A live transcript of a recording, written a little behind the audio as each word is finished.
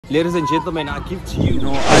Ladies and gentlemen, I give to you.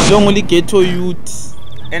 No, I don't only ghetto youth.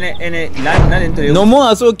 No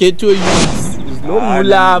more so ghetto youth. No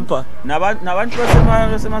mulapa. Nabantu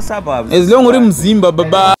basema-suburbs. As long as Mfasimba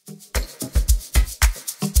baba.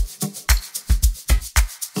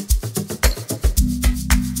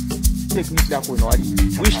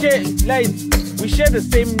 We share the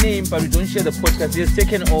same name, but we don't share the podcast. It's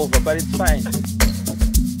taken over, but it's fine.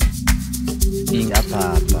 Inga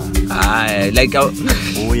papa. Like our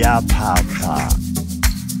Oya papa.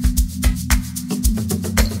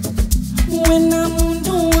 When I'm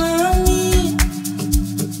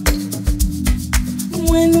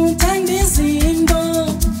when you time this indo,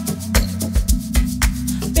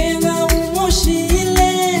 pena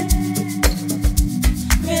umoshile,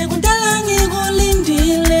 megundala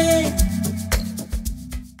ngigolindile.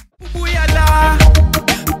 Uyala,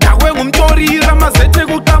 dakwe ngumtori ramazete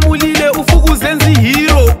kutamulile ufukuzenzi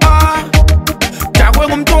hero dakwe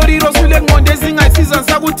ngumtori rosule ngonde zingasiza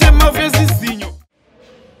sakutema vezi zinyo.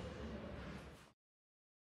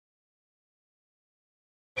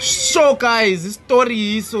 So guys, this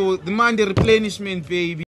story is so demand the replenishment,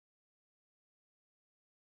 baby.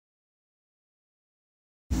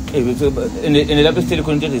 in lapho still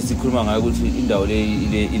content sikhuluma ngayo ukuthi indawo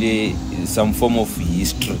le some form of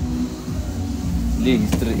history. Le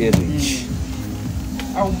history rich.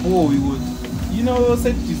 How boy would you know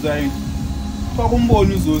set design.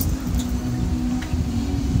 Fakumbona uzost.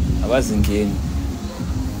 Abazingeni.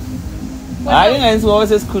 Hayi ngenzi ngoba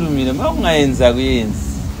sesikhulumile, makungayenza kuyenza.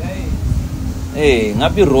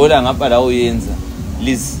 Ngapi roller ngapha la uyenza.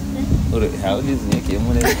 Liz. Ore how Liz ngeke le.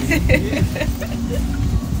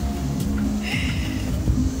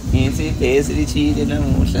 Ngithi bese lichile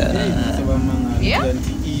namuhla. Yeah.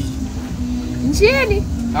 Njeni?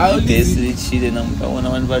 How bese lichile namuhla wona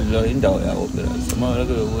abantu badla indawo yawo phela. Sama la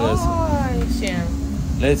ke uyazi. Oh, shame.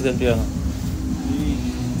 Let's go piano.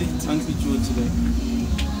 Thanks to you today.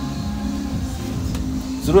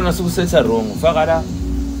 Zurona sukusetha wrong. Faka la.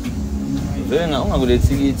 Venga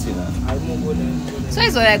ungakulethi kithi la. So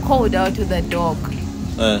it's what I called out to the dog.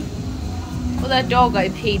 For the dog I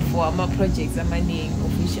paid for my projects amaningi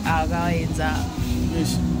of which akayenza.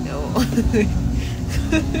 No.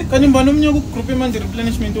 Kanimba nomnye ku group manje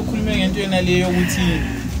replenishment okhulume ngento yena leyo ukuthi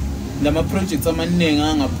lama projects amaningi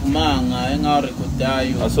angaphumanga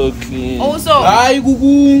engarecordayo. So clean. Also, hayi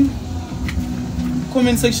kuku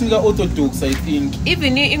comment section ka orthodox I think.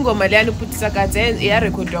 Even ingoma le yanuphutisa kadze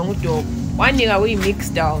iyarecordwa ngudog. One nigga we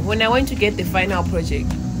mixed down. When I went to get the final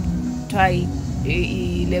project, try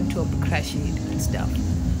a laptop crashed and stuff.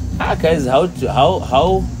 Guys, how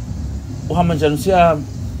uhamanja usiya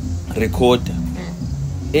recorder.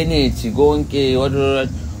 Energy konke what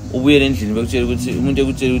ubuye endlini bekutshela ukuthi umuntu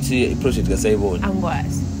ekutshela ukuthi iproject kasayibona.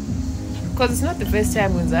 Angwazi. Because it's not the first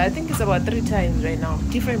time when I think it's about 3 times right now.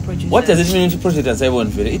 Different producers. What does it mean to project asayibona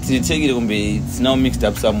vele? It's now mixed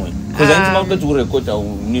up somewhere. Because I think mawuqeda ukurecorda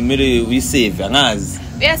umele uyisave angazi.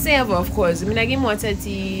 Save of course. I mean, I give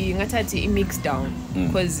ngathi mix down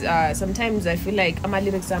because sometimes I feel like ama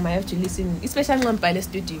lyrics I have to listen, especially when by the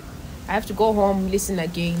studio. I have to go home, listen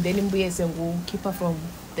again, then imbuye sengu keep her from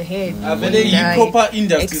the head. Avele proper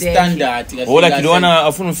industry standard. Ola kidona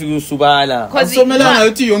afuna ufika usubala. Asomela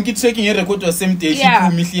ngathi yonke tracking irecord wa same day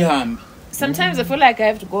iphumi ihlihambi. Sometimes I feel like I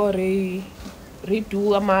have to go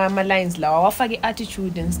redo my lines lawa wafake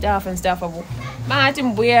attitude and stuff abo. Mangathi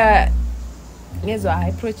mbuya ngezwa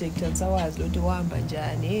high project and sawazi lo uhamba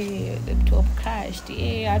njani laptop crashed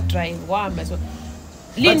I drive wahamba so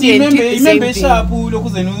Remember sharp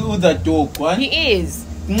lokuzeni uza dog one. He is.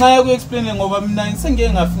 Nxa ku explain ngoba mina sengeke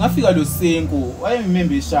ngafika lo Senko. I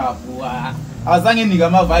remember sharp. Azange nika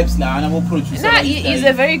ama vibes la na producer. Nah, he's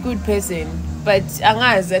a very good person, but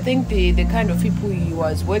angazi I think the kind of people he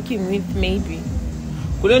was working with maybe.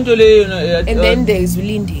 Kulento leyo and then there's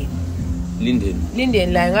Linden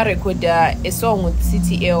la ngarecorda a song with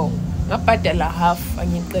CTL ngabhadala half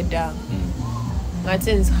angiqeda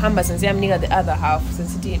ngathi ngihamba senze yamnika the other half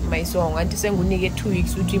sensithi my song anti sengunike 2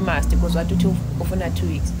 weeks uthi master because wathi ufuna 2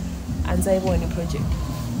 weeks ansayibona project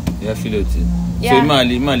feel it. So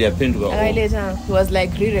imali yaphenduka later he was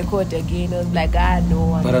like re-record again. I was like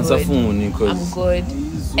no I'm good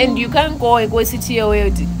and you can't go CTL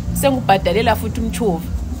uthi sengubhadalela futhi umchuvu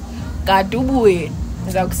kade ubuye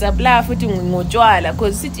ngizakusupply futhi ngotshwala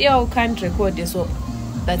because CTL can't record so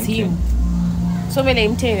that's him so mele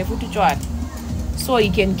imthenge futhi utshwala so he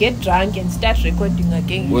can get drunk and start recording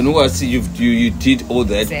again. When you see you did all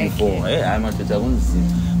that before. I'm not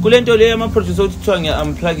kulento le ama producer uthi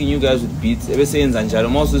I'm plugging you guys with beats ebeseyenza njalo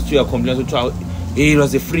most of you are complaining it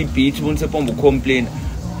was a free beat umuntu sepomba complain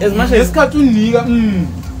as much as esikhathi unika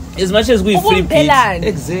as much as we free beat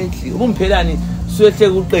exactly ubumphelani suyehle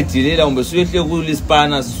kuqedilela umbe suyehle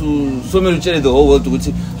kulispana somele utshele the whole world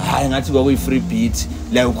ukuthi hayi ngathi kwakuyi free beat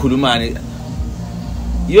la ukhulumane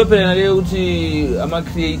iyo phela nale ukuthi ama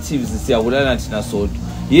creatives siyabulana thina sodwa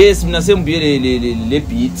yes mina sembuyele le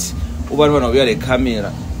beat ubani bana uya le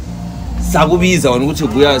camera sakubiza wona ukuthi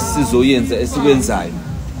buya sizoyenza esikwenzayo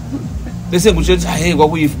bese ngitsho ukuthi hey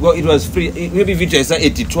kwakuyi it was free maybe video isa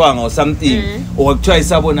editwanga or something or kuthiwa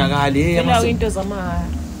isabonakala hey into zamahara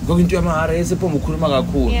into yamahara esepomba ukhuluma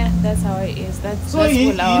kakhulu yeah that's how it is that's so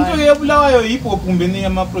into yebulawayo hip-hop umbeni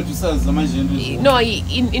ama-producers ama-genres no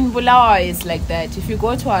in Bulawayo it's like that if you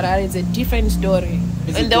go to Harare it's a different story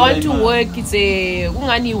and they want to work it's a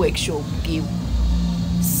ungani workshop give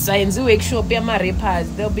science workshop yama-rappers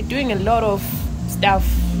they'll be doing a lot of stuff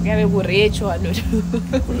yabe kurecho not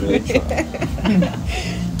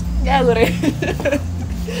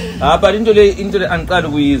but into le angiqala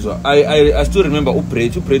ukuyizwa I still remember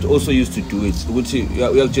uBrett also used to do it ukuthi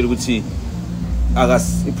uyakutshela ukuthi i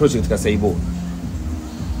project kasayibona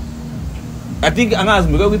I think angazi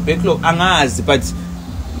ngeke kwi backlog angazi but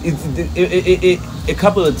a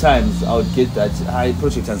couple of times I would get that high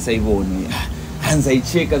project ansayiboni as I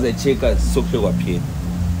check sokuhle kwaphela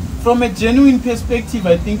from a genuine perspective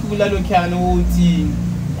I think kulalo khana ukuthi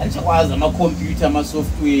anjekwazi ama-computer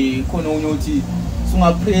ama-software khona ukuthi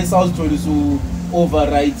sungapress awuzithola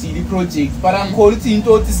overwrite the project but angikhona ukuthi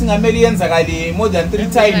into othi singamele yenzakale more than 3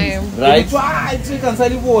 times right check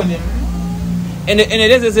ansalibone and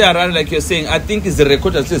it is around like you're saying I think is the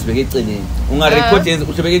record that says beke eceleni unga record yenza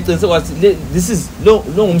uhlebeke eceleni sekwathi this is lo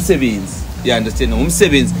ngumsebenzi you understand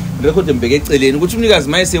ngumsebenzi record embeke eceleni ukuthi umnikazi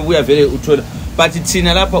mayese uya vele uthola but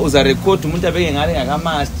thina lapha uza record umuntu abeke ngale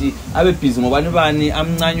ngakamasti abe busy ngobani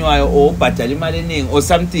amncanywayo or bhadala imali eningi or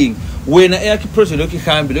something wena eyakhe project lokho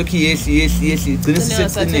ihambe lokho yehli igcina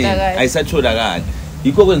sisecine ayisatholakala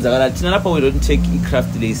yikho kwenzakala thina lapha we don't take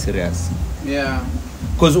i-craft lay serious yeah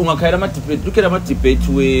because ungakhayela ama debate look at ama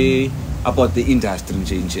debate we about the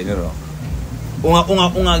industry in general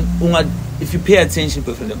unga if you pay attention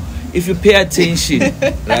if you pay attention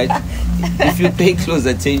right if you pay close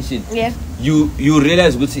attention yeah you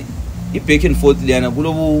realize ukuthi i-back and forth liyana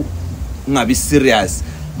kulobu ungabi serious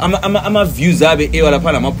ama views abe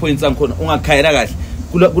ewalapha nama points angikhona ungakhayela kahle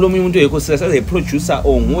kulomunye umuntu oyekho serious as a producer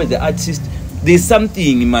or nguwe the artist there's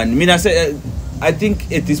something man mina I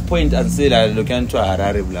think at this point ansela lokho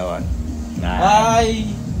Harare Bulawayo hayi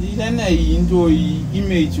ilana into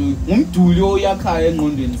image ngumduli oyakhaya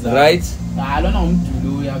engqondweni zakhe right lona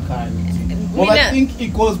ngumduli oyakhaya ngoba I think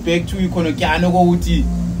it goes back to ikhona kyana ukuthi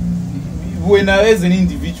wena as an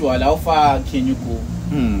individual how far can you go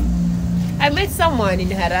I met someone in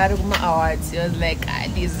Harare kuma awards he was like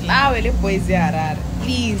please lawe le boys Harare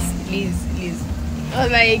please I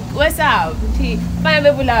was like what's up bana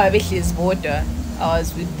bebulawa behlezi bodwa I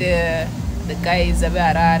was with the guys of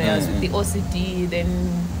Harare I was with the OCD then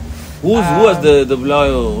who was the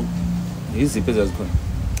Bulawayo iziphi ezazikhona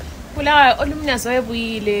Bulawayo olumnyazo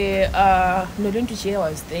webuyile noluntu nje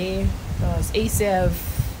was there was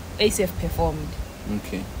Asaph performed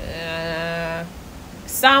okay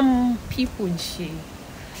some people nje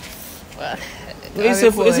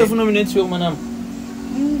Asaph nominate you manam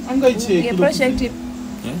angayicheck yeah project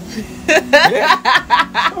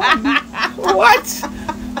what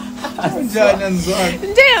njani nzwana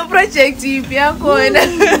nje project ipi yakhona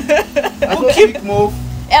keep move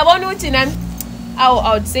yabona uthi nami I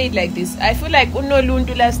would say it like this I feel like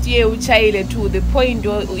unoluntu last year uchayile to the point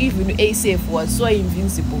where even Asaph was so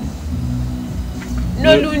invincible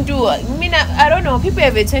noluntu mina I don't know people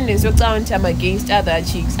have a tendency to count I'm against other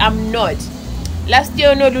chicks I'm not last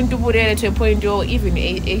year noluntu burele to a point where even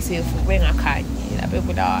Asaph wengakhanyi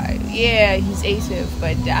people are yeah he's Asaph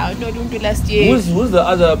but noluntu last year who's the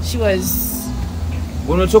other she was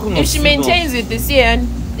when we're talking if she maintains it this year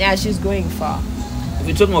yeah she's going far if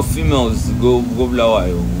you're talking of females go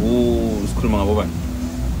Bulawayo who sikhuluma ngabo bani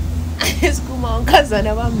esikhuluma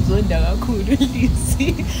ngakazana bamzonda kakhulu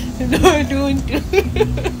lisi noluntu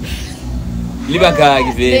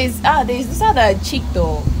libakaki vele there's this other chick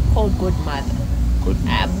though called Godmother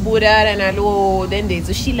Budara nalo then there's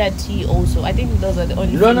a Sheila T also I think those are the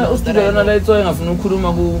only females that I know. La itsho ngafuna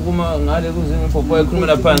ukukhuluma kuma ngale kuzini popo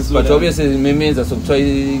ekhulumela phansi but obviously memeza sokuthiwa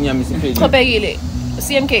inyama isipheli Chobekile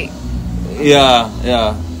CMK yeah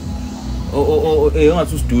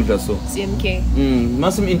ngathi usidudla so CMK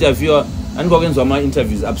masim interviewer andikwakwenzwa ama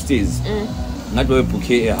interviews upstairs ngathi we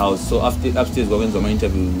book a house so after upstairs kwakwenzwa ama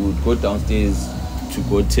interview we would go downstairs to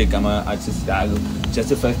go take ama artists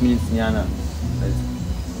just a 5 minutes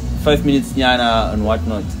nyana and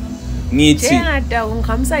whatnot ngithi ngada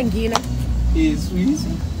ngikhamisa ngina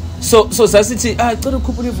so sasithi cela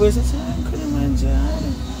ukhuphula ivoice ethi ngikhuluma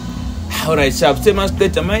njalo. Alright sharp sema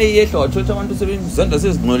siqeda maye yehla wathotha abantu sebenzanda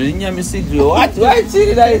sezingqolela inyama isidliwe wathi la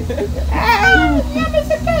inyama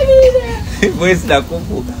isidlile voice la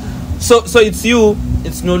kufu. So it's you,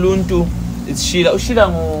 it's Noluntu, it's Sheila. Sheila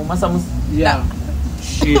ngo Masamus. Yeah.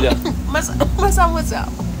 Sheila. Masamusa.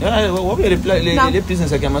 Yeah, wabe le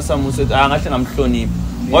business yakhe Masamusa ngahle ngamhlonipha.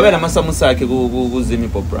 Wabe namasamusa akhe ku Zimi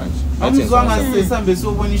Pop Branch. Angizwanga sesambe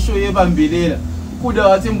sobona ishow yebambelela. Kuda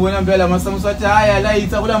wathi mbona phela Masamusa wathi haya la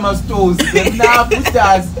itha kula ma stores. Lapho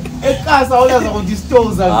ustazi. Ekasa olaza ukuthi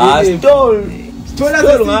stores avele. Store.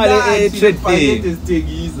 Store ngale trade.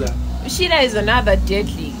 Sheila is another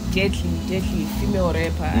deadly female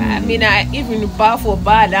rapper. I mean, I even bar for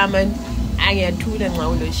bar man. I get too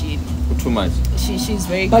shit. Too much. She's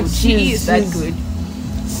very good. She is that good.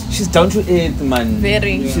 She's down to earth, man.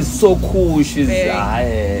 Very. Yeah. She's so cool. She's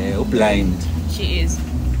blind. She is.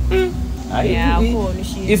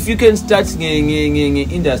 If you can start industry,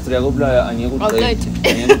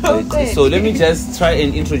 so let me just try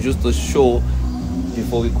and introduce the show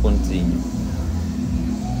before we continue.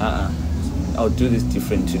 I'll do this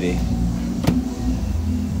different today.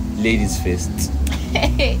 Ladies first.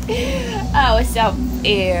 What's up?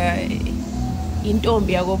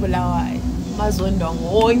 Intombi yakobulawayo mazondwa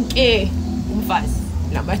wonke umfazi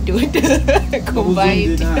namadoda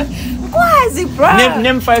combined. Kwazi bro.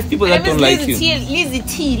 Name 5 people that don't like you.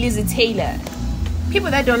 Lizzie Taylor.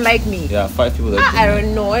 People that don't like me. Yeah, 5 people that I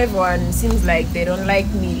don't know. Everyone seems like they don't like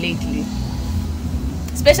me lately.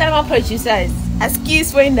 Especially my producers.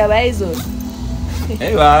 Askis for indaba hizo.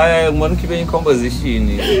 Hey, I'm going to keep in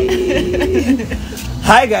composition.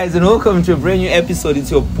 Hi guys, and welcome to a brand new episode.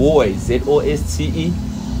 It's your boy ZOSTE,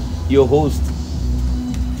 your host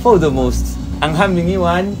for the most. I'm having you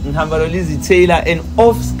one, Lizzie Taylor, and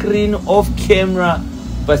off screen, off camera,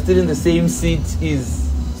 but still in the same seat is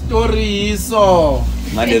Story so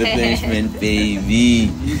my Replenishment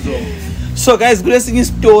baby. So guys, blessing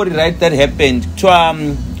story right that happened to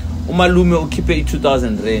umalume ukhiphe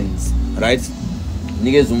 2,000 rands, right?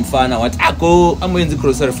 Niggas umfana what ako I'm going to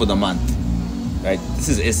grocery for the month, right? This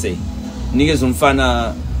is essay. Niggas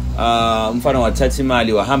umfana wathatha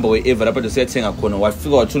imali wahamba wherever lapha dosiyathenga khona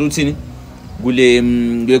wafika wathola uthini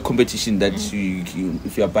kule competition that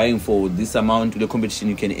if you are buying for this amount the competition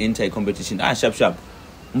you can enter a competition sharp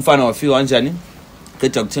umfana wafika kanjani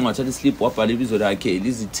qeda ukuthenga wathatha slip wabhala ibizo lakhe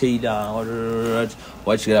Lizzie Taylor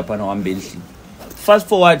wajikela phana wambendli. Fast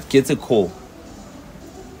forward, gets a call.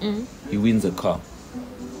 He wins a car.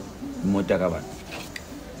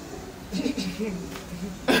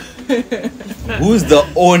 Who's the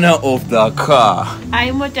owner of the car?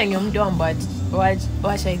 I'm not a but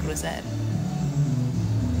watch I grocery.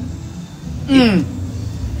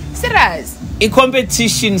 Serious. A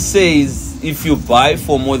competition says if you buy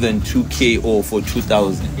for more than 2K or for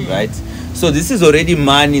 2,000, right? So this is already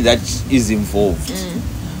money that is involved.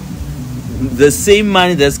 The same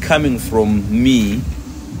money that's coming from me,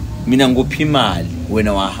 mina ngophi imali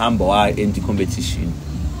wena wahamba wa enter competition.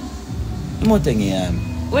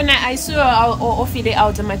 When I saw or fill it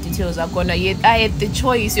out my details are gonna yet I had the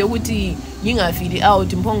choice yokuthi ngingafill it out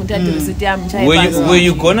mphongo ngithathe receipt yami chaya. Were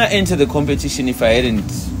you gonna enter the competition if I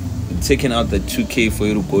hadn't taken out the 2K for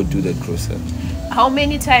you to go do the crosser? How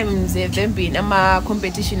many times have there been ama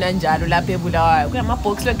competition anjalo lapha eBulawayo kuyama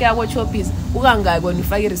box lokho yako choppies ukangaki wena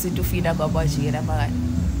ufake receipt ufina babajikela phakathi.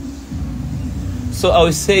 So I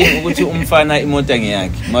was saying ukuthi umfana imoto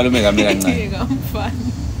ngiyakhe malume kami kancane. Ngamfana.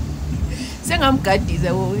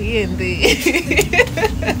 Sengamgadiza uyende. It's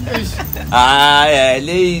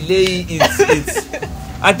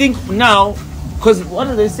I think now because what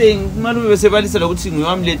are they saying malume besebalisa lokuthi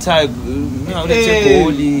ngiwamletha ngawulethe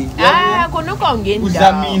goli. Khona ukongenda.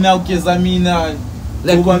 Udlamina ukezamina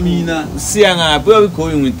kuba mina siya ngaphi where we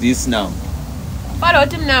going with this now?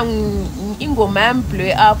 Barothi mina ingoma yami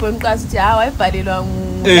blow up enqasa ukuthi hawa ibhalelwa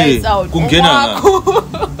guys out. Kungena ngakho.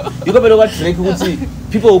 Yiko phela kwa Drake ukuthi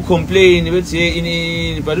people who complain bethi in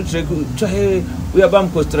but Drake uthi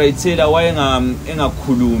uyabamba ghostwriter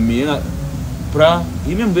wayengakhulumi bra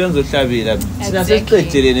yimi mbuye ngizohlabela thina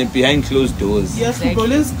sesiqedelene behind closed doors. Yes,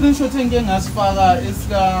 ngole screenshot engeke ngasifaka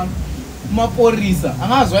esika maporisa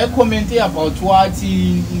angazi waye comment about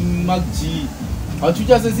wathi MacG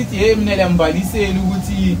wathutsha sesithi hey mina lambalisela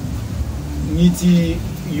ukuthi ngithi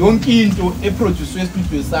yonke into eproduce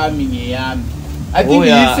studio sami ngeyami. I think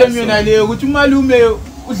yisem yona leyo ukuthi umalume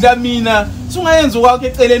uDlamini sungayenza kwakhe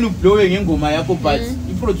eceleni ublowe ngengoma yakho but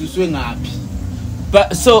iproducewe ngapi.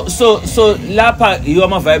 But so lapha you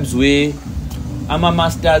ama vibes we ama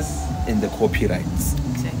masters and the copyrights.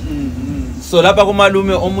 So lapha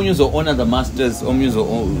kumalume omunye uzo honor the masters, omunye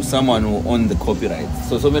uzo someone who own the copyrights.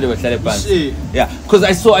 So many bahlale phansi. Yeah, because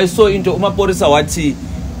I saw into umaporisa wathi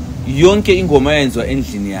yonke ingoma yenzwa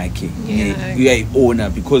endlini yakhe uyayiona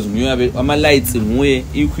because nguye ama lights nguye,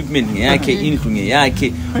 equipment ngeyakhe, indlu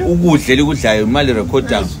ngeyakhe, ukudla lekudlayo imali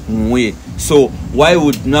recorder nguye. So why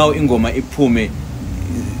would now ingoma iphume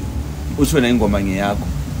uthona ingoma ngeyakho?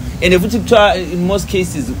 And if in most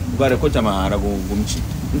cases ba recorder mahara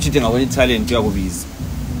kumchiti ngawona talent yakubiza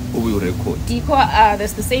ubu record.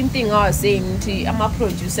 That's the same thing I was saying to ama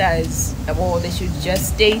producers, they should just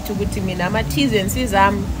stay to ukuthi mina ama T's and C's I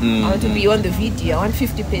want to be on the video, I want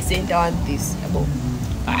 50%, I want this.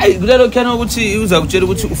 Hayi kulelo kana ukuthi uza kutshela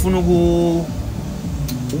ukuthi ufuna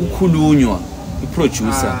ukukhulunywa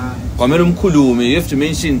iproducer. Kwamela umkhulume, you have to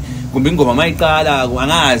mention kumbe ingoma mayiqala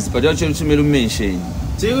angazi but uyatshela ukuthi kumele umention.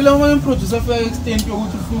 Jekula uma producer for extent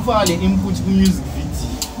yokuthi ufuna le input ku music video.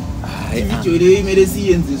 Video le imele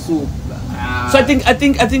siyenze so. So I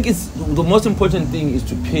think it's the most important thing is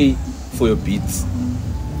to pay for your beats.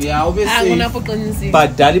 Yeah, obviously.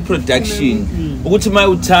 But daily production, ukuthi my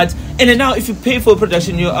uthatha. And then now if you pay for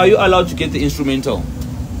production, are you allowed to get the instrumental?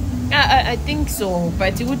 I think so,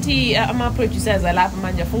 but ukuthi ama producers alapha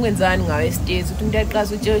manje afuna ukwenzani ngawe stage ukuthi umuntu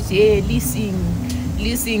aqasa uthi hey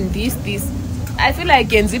listen this. I feel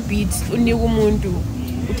like yenza beat unika umuntu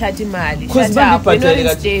uthatha imali. Because mangibhatele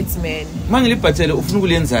states man. Mangilibhatele ufuna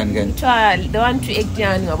ukulenzani kanti? They want to act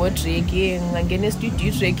yani ngabo Drake ngangena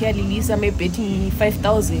studio Drake yalilisa maybe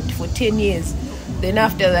 5,000 for 10 years. Then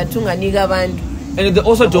after that unganika abantu. And they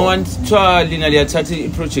also don't want to lina liyathatha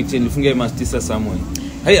iproject and ufuna master somewhere.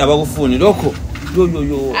 Hey abakufuni lokho.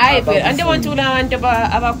 Yo. I don't want to abantu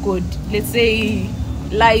abagood. Let's say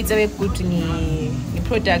lights are good ni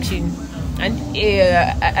production. And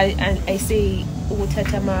I say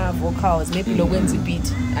ukuthatha ama vocals maybe lokwenza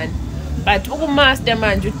beat and but ukumaster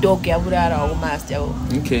manje udog yabulala ukumaster.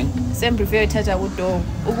 Okay. Some prefer uthatha udog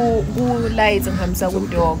uku lights ngihambisa ku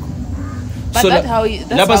dog. But so that's how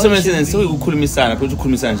lapha semenze so ukukhulumisana phela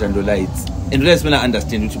ukukhulumisana njani lo lights. And let's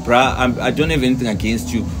understand ukuthi bra I don't have anything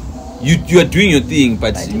against you. You are doing your thing,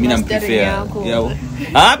 but I mean I'm prefer. Yeah.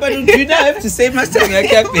 But you don't have to say mastering like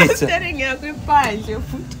that better.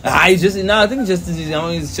 I think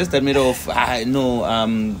it's just a matter of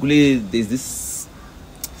there's this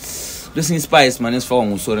listening spice man is for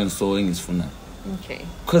and sewing is for now. Okay.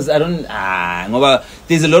 Because I don't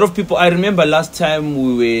there's a lot of people. I remember last time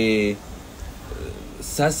we were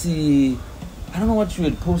Sassy, I don't know what you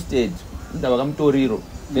had posted.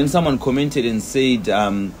 Then someone commented and said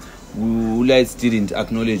lights didn't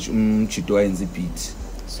acknowledge umchito wayenza beat.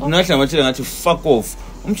 Unahla ngathi ngathi fuck off.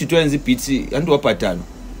 Umchito wayenza beat antu wabhatala.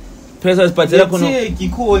 Phela sibhatela khona. Take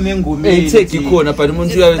ikhona engomeni. Take ikhona but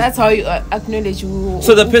umuntu that's how you acknowledge who.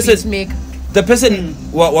 So the person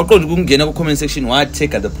waqonda ukungena ku comment section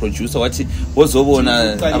wateka the producer wathi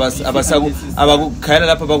wozobona abakukhayela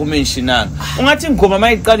lapha bakumentionanga. Ungathi ngoma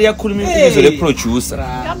mayiqala yakhuluma ibizo le producer.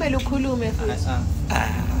 Kamele ukhulume futhi.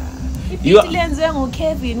 Lenze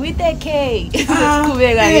nguKevin with a K.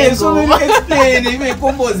 Siqhubeka ngeke. So explain ibe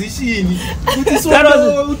composition. Uthi so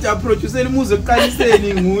uta producer umuze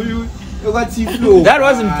eqaliseni nguyu okathi flow. That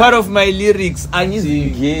wasn't part of my lyrics.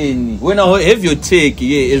 Angizingeni. When I have your take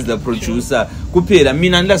as the producer kuphela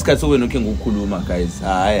mina ndilasikhathi wena okhe ngokukhuluma guys.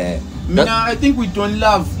 Mina I think we don't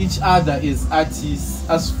love each other as artists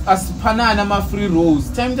as phanana ama free roles.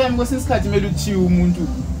 Time kwesinsikhathi mele uthi umuntu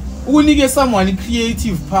unike someone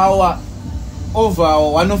creative power over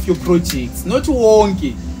one of your projects, not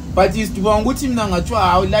wonke, but is to ukuthi mina ngathi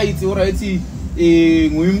how light alright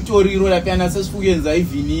nguyumtoriro lapha nasesifukenza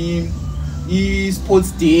even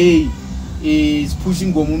sports day is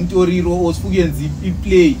pushing ngoma umtoriro osifukenza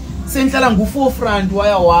iplay senhlala ngu forefront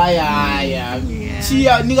waya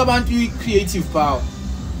chiya nika abantu creative power.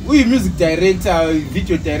 Uyi music director,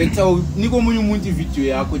 video director, nika omunye umuntu video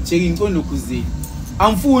yakho check inqondo kuzeni.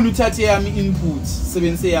 Amfuni uthathe yami input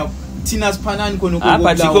sebenze yakho thina siphanani khona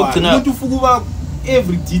ukubona umuntu ufuka uba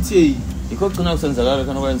every detail ikogcina kusenzakala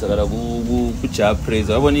kana kwenzakala ku job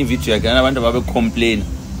praise wabona ivideo yakhe abantu ababe complain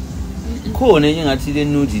khona enye ngathi le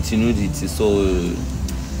nudity so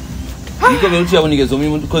yiko beluthi yakunikeza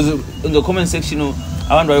umuntu because in the comment section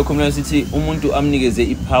abantu bayo complain sithi umuntu amnikeze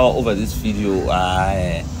ipower over this video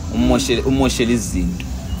umoshele izinto.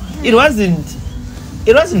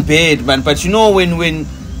 It wasn't bad man, but you know when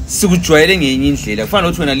sikujwayele ngenye indlela kufanele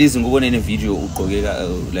uthi wena listen ngubone ne video ugqokeka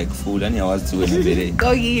like full and yawazi wena vele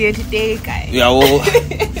gqokile today guy yawo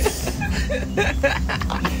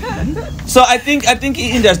So I think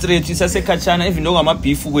industry isasekhatshana even though ngama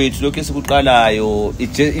beef kwethu lokho esikuqalayo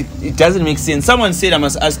it doesn't make sense. Someone said I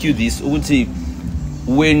must ask you this ukuthi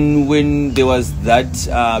when there was that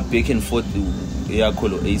back and forth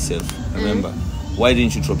called Asaph, remember why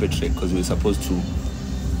didn't you drop a track? Because we were supposed to,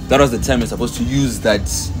 that was the time we were supposed to use that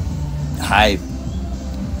hype.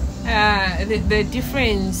 The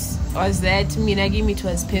difference was that it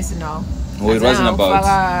was personal. Oh, it wasn't about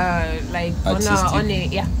like artistic. on a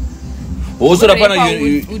yeah. Also,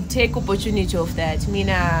 you would take opportunity of that.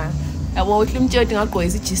 I want to go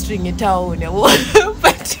is G-string in town,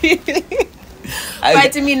 but I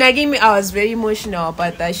was very emotional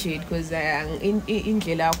about that shit because in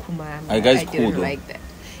I guys cool didn't like that.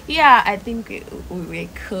 Yeah, I think we were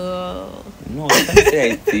cool. No, I can't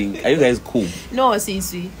say I think. Are you guys cool? No,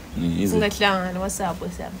 Sisi. What's up?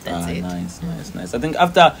 That's it. Nice. I think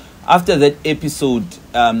after that episode,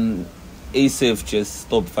 Asaph just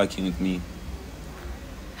stopped fucking with me.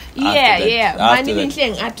 Yeah.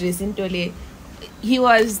 He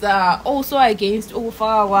was also against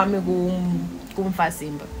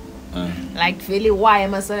Mfasimba. Like, really, why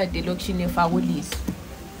am I so delusion if I would list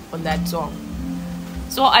on that song?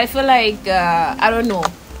 So I feel like I don't know.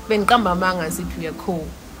 When Cameraman and we are cool.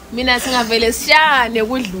 Mina singavele shane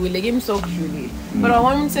kudlule kimsokudlule. But I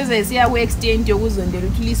want to say siya we extend your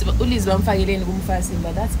uzondela ulizwa mfakeleni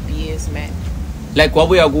kumfasimba. That's BS, man. Like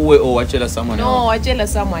wabuya kuwe or watchela someone else? No, watchela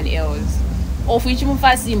someone else. Of which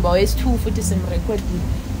Mfasimba is too futhi sim record.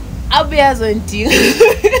 Abuya zonti.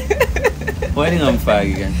 Why didn't I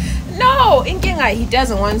fag again? No, inkinga he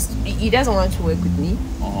doesn't want to work with me.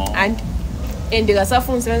 And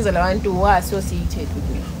ngasafuna usebenzela abantu who are associated with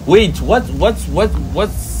me. Wait,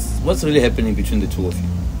 what's really happening between the two of you?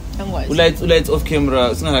 Ulight off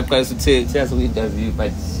camera, singaqala ukuthi siyazi ku-interview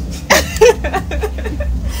but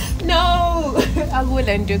no,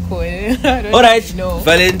 akula nto khona. Alright, no.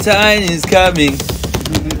 Valentine is coming.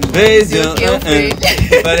 Raise your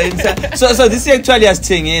Valentine. So this is actually a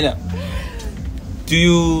thing. Do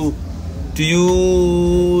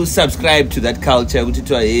you subscribe to that culture?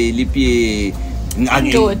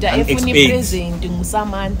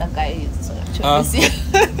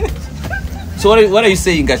 So what are you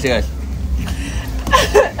saying, Kahle?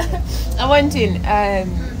 I want in.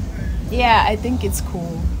 Yeah, I think it's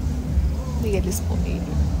cool. We get this maybe.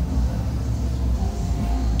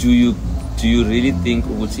 Do you really think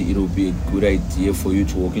it will be a good idea for you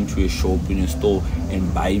to walk into a shop in a store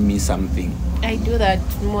and buy me something? I do that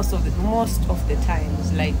most of the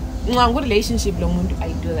times. Like good relationship,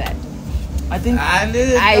 I do that. I think I do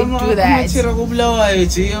that. They're all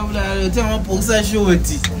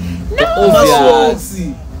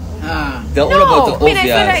about the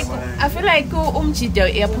obvious. I feel like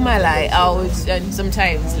out and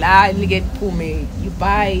sometimes you get pume, you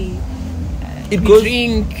buy,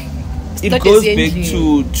 drink. It goes back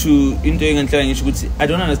to I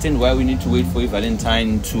don't understand why we need to wait for a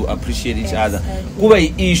Valentine to appreciate each other.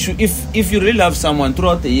 If you really love someone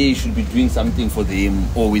throughout the year, you should be doing something for them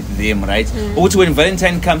or with them, right? Or when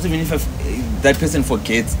Valentine comes, even if that person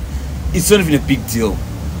forgets, it's not even a big deal.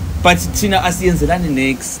 But Tina asiyenzelani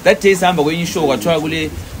next. That day samba when you show there's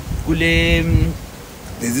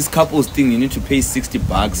this couples thing you need to pay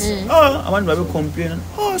 $60. I want to complain.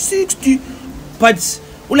 60. But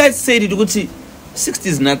let's say that 60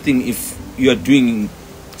 is nothing if you are doing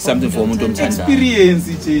something for umuntu experience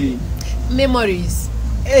memories.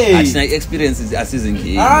 Experiences assisting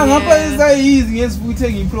here. Ngapha easy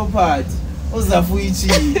ngesifuthe ngiproperty. Ozafuyichi.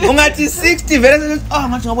 Ungathi 60 vele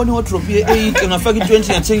ngathi ngabona wardrobe ye8 ngafaka i20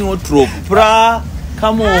 ngathenga wardrobe. Bra,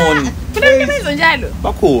 come on. Kunezo njalo.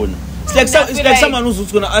 Bakhona. It's like someone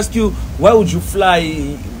who's going to ask you, why would you fly?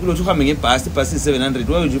 You know, to come in a bus, the bus is 700.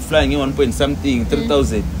 Why would you fly in 1 point something,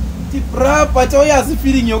 3,000? But all you have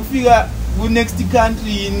feeling your figure go next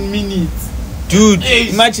country in minutes. Dude,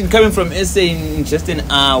 imagine coming from SA in just an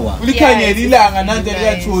hour. That's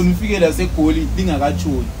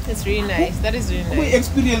really nice. That is really nice.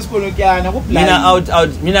 Experience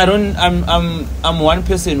I'm one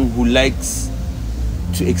person who likes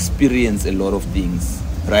to experience a lot of things.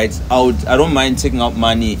 Right, I don't mind taking out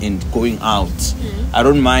money and going out. I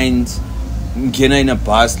don't mind getting in a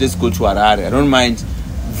bus, let's go to Harare. I don't mind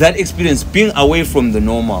that experience, being away from the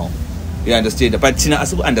normal. You understand? But Tina, I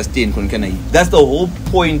still understand. That's the whole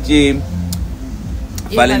point,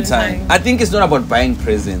 Valentine. I think it's not about buying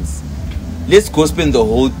presents. Let's go spend the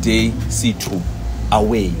whole day see-through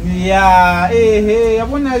away. Yeah, hey, I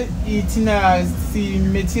wanna Tina see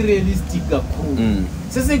materialistic.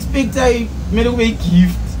 Just expect I made a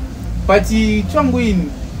gift, but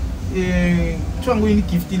Chongwin kuthiwa nguyini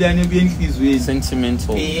gift lana ebuyenhlizweni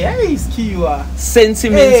sentimental isikhiwa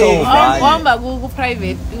sentimental Wamba ku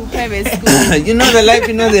private school. You know the life,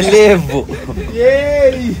 you know the level.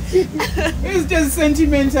 It's just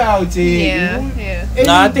sentimental, Yeah.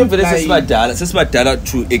 No, I think this is Sesibadala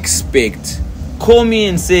to expect. Call me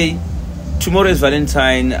and say, tomorrow is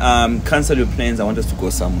Valentine, cancel your plans, I want us to go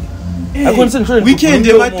somewhere. I concentrate weekend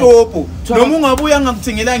ematopo noma ungabuya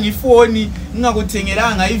ngakuthengelanga ifoni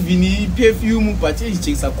ngakuthengelanga even iperfume but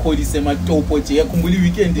ejikisa kholise ematopo nje yakhumbula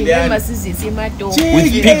iweekend leyana Remember sizisi ematopo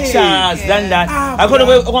with pictures than that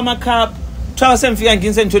akhona kwama cup Try semfika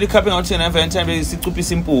ngini ngithola icup ngathi na Valentine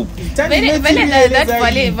besicupisa impuphu. That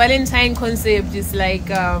Valentine concept is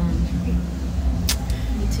like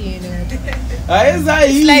it's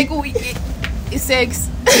like sex.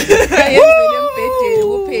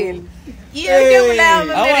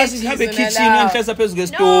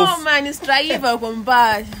 No man, it's driver from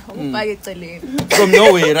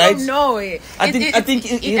nowhere, right? From nowhere. I think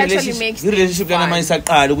it actually makes relationship lana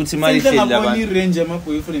mayisaqala ukuthi imali ihleli abantu. Range ama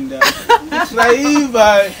boyfriend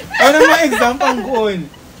driver. Ana example ngoni.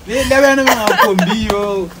 Labana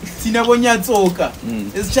bangakhombiyo thina bonyatsoka.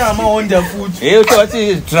 Esichaya ama Honda futhi.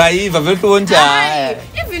 Uthi driver vele honda.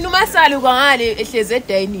 Even umasali kwangale ehleze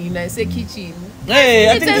edining ese kitchen. Hey,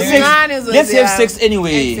 I think let's have sex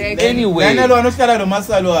anyway. Exactly. Anyway.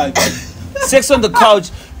 Sex on the couch.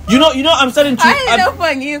 You know, I'm starting to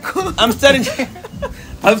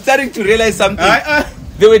I'm starting to realize something.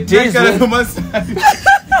 There were days when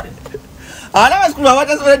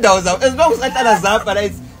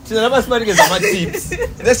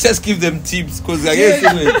let's just give them tips because I guess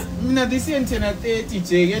this internet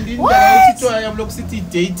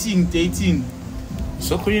dating.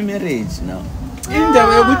 So could you marriage now? In the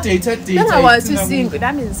way we date. I was single.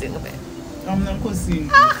 That means single. I'm not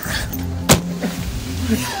single.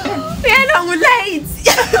 We are long late.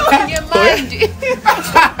 Your mind.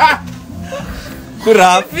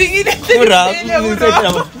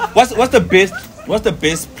 What's the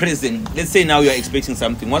best present? Let's say now you're expecting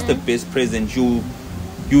something. What's the best present you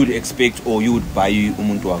would expect or you would buy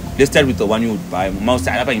umuntu wako? Let's start with the one you would buy.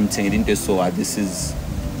 This is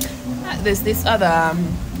there's this other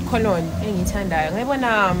cologne engithandayo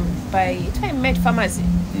ngibona by time med pharmacy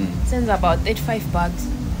sends about $35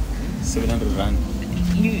 700 rand.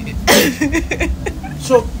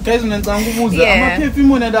 So guys unenza ukubuza ama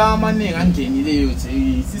perfume ona amaningi angenileyo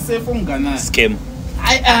nje sisefo nganani scam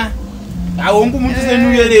awonke umuntu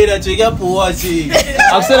senuyelela nje kuyabhowa nje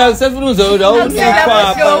akusela sefuna uzoda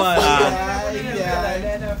uphapha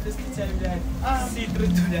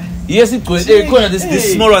yes, it goes.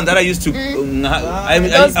 This small one that I used to. I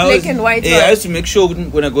used to make sure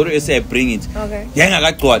when I go to SA I bring it. Okay. Yeah,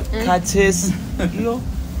 I got what? Kates.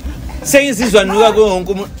 Saying this one,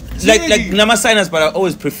 like Nama Sinus, but I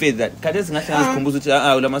always prefer that. Kates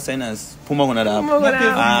Lama Sinus. Puma on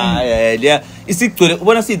yeah. It's $6.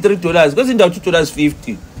 When I see $3, goes into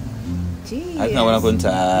 $2.50. I don't want to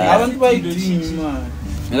go I want to buy dream, man.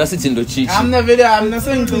 I'm not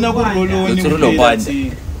saying to know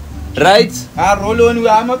right? I roll on with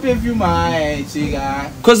a perfume.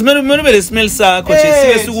 Because many smell sakho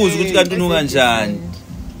nje sikuze ukuthi kanti unganjani.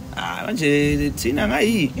 Manje thina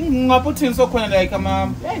ngayi. Ngaphuthini sokhona like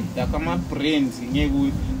ama brands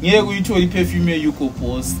ngeke uyithola iperfume yuko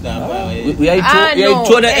post lapha.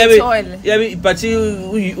 Uyayithola yabi but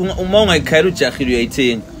uma ungayikhayira ujahile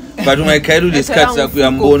uyayithenga. But ungayikhayiru lesikhathi sakho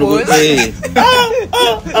uyambona ukuthi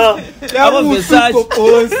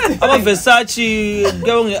aba Versace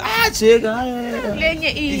ngeke jeka lenye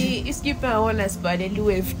iskipper wona sibale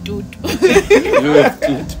Louis Vuitton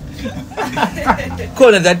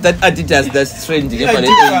khona that Adidas that's trending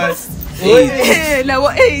lawo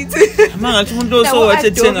 8 mangathi umuntu owathi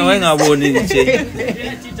ethenga wayengaboni nje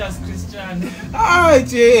Adidas Christian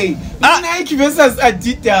Jay Nike versus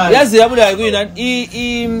Adidas yazi yabula kuyina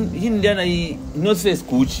yini lana North Face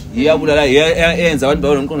Gucci yabula la yenza abantu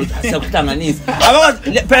babona nkonzo siyakuhlanganisa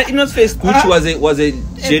abaka North Face Gucci was a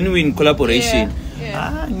genuine collaboration.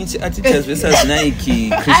 Ngithi Adidas versus Nike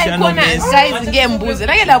Cristiano Messi guys ngiyembuza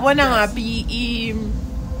lake labona ngapi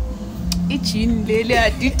jean lele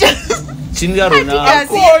Adidas Chinga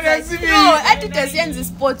Ronaldo. No, Adidas yenza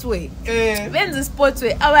sportswear. Benza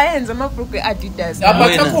sportswear abayenza amabhruku Adidas.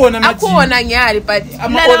 Akhona nyali but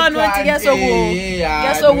lala nothi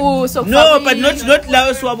yasoku no, but not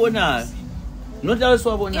lawo siwabonayo. Not lawo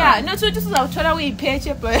siwabonayo. Yeah, not so just uzawuthola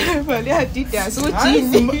uyiphethe but Adidas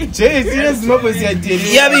ujini. Jay serious mobo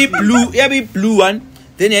siyadeli. Yabi blue one.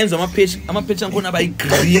 then yenza ama-patch angikhona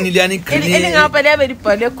abayi-green liyani green elingapha liyabe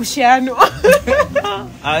libhalwe Gushano.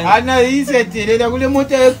 Ana yisethelela kule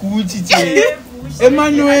moto eGucci nje.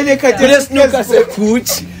 Emmanuel ekhathele snooker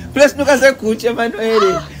seGucci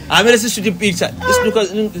Emmanuel. Amele sishoot ipicture. Snooker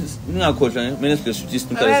ngingakhohlwa mina sishoot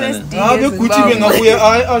isnooker lesana. Abe Gucci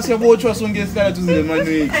bengabuya asebotshwa sonke esihlala tuze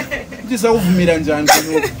Emmanuel. Uthi sakuvumela njani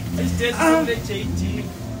lokho?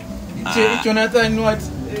 Jonathan what?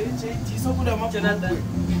 JD sokuda Jonathan.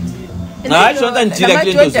 Hayi Jonathan Ndile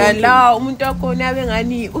kule nto zonke. La umuntu wakhona abe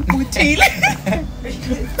ngani uquthile.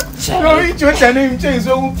 Lo Jordan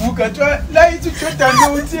imtshengise ukubhuka la ithi Jordan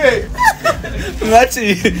uthi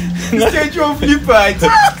ngathi Statue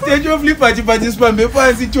of Liberty but isibambe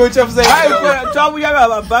phansi church upside hayi kwabu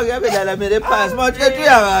yababhaka yabelala mele phansi mawuthi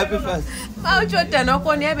uyangaphi phansi Jordan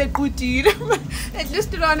wakhona yabe quthile. At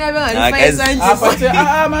least lona yabe ngani isandla. But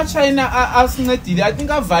ama-China asincedile. I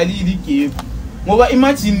think avalile igap. Ngoba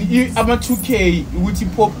imagine ama-2K ukuthi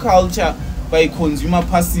pop culture bayi-consumer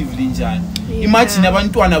passively njani. Imagine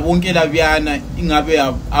abantwana bonke labiyana ingabe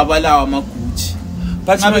abalawa ama-Gucci.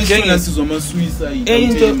 But ngabe sizwa ama-suicide.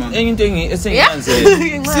 enye into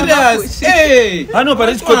esengiyanzela Serious? Hey! I know, but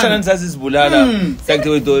it's Kochana zazizibulala. Like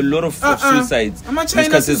there were a lot of suicides.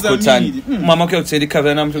 Ama-China sizamile. Mama kuyokuthela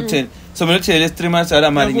icover nami ukuthela. So mina uthele streamer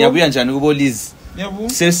sala mali ngiyabuya njani kubo Liz. Yabo.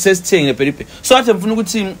 Sesithenge phela. So athi mfuna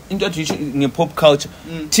ukuthi into athi nge-pop culture.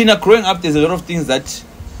 Tina growing up there's a lot of things that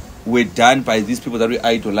were done by these people that we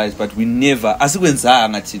idolize, but we never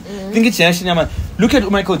asikwenzanga thina. Think igeneration yama. Look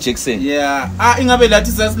at Michael Jackson. Yeah. Ingabe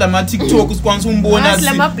lathi sasilama TikTok usikwanisa umbona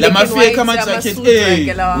lama fake ama jacket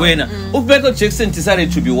wena uBmichael Jackson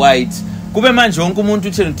decided to be white. Kube manje wonke umuntu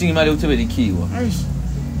uthela udinga imali ukuthi belikhiwa.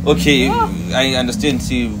 Okay, I understand.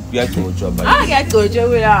 See, we are to job.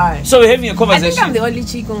 So we're having a conversation. I think I'm the only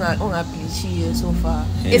chick on bleach so far.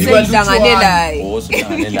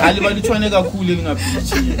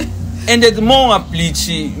 And the more bleach,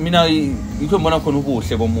 mina ngikubona khona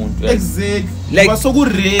ubuhle bomuntu. Exactly. Like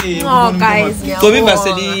basokurare. Oh guys, Gobe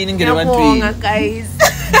Vaseline ngene bantwini. Guys.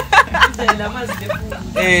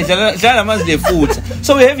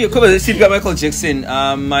 So we have your conversation with Michael Jackson.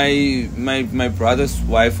 My brother's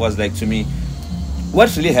wife was like to me,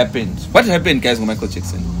 what really happened? What happened, guys, with Michael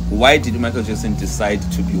Jackson? Why did Michael Jackson decide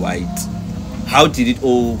to be white? How did it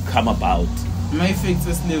all come about? My fix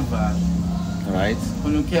is never. Right.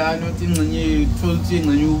 Okay, I know things when you told you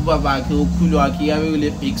when you back Kulaki, I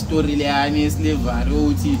will big story Leanis never.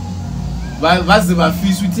 Vaziba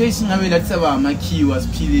fisutation ngabe latsaba amakhiwa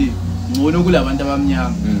wasiphile ngcono kulabantu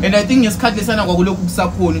abamnyama and I think ngesikhathi lesana kwakulokhu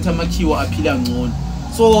kusakhona ukuthi amakhiwa aphila ngcono.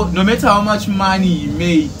 So no matter how much money he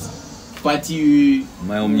made but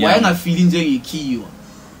wayengafili njengekhiwa.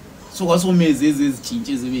 So kwasomeze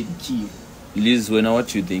ezitshintshe zibe likhiwa. Liz, what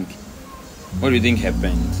do you think? What do you think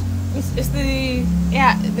happened? It's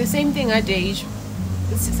the same thing at the age.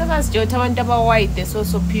 Sometimes Jotawantaba white, they're so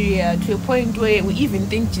superior to a point where we even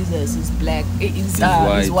think Jesus is black, is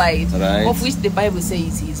white, right. Of which the Bible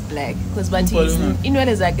says he's black. Because but he's in what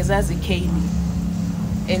is like Kaylee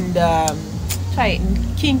and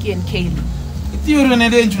Kinky and Kaylee.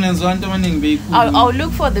 I'll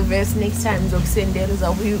look for the verse next time.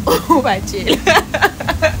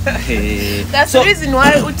 That's the reason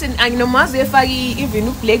why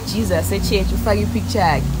even black Jesus a church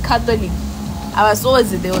picture Catholic. I was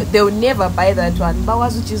always they would never buy that one. But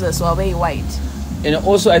was Jesus were very white. And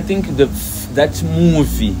also I think that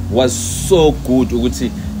movie was so good.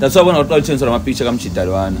 That's why when I was changing my picture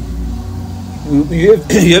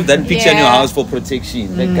you have that picture in your house for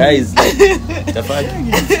protection. The guy is like the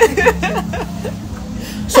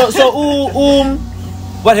So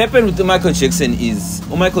what happened with Michael Jackson is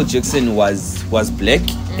Michael Jackson was black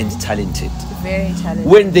and talented. Very talented.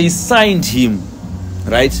 When they signed him,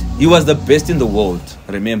 right, he was the best in the world.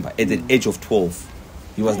 Remember, at the age of 12,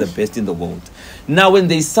 he was the best in the world. Now, when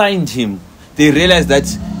they signed him, they realized that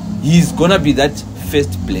he's gonna be that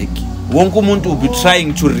first black. Wonke umuntu will be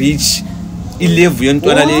trying to reach 11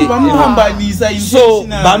 so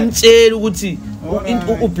bamtshela ukuthi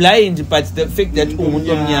blind, but the fact that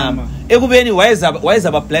umuntu omnyama ekubeni why is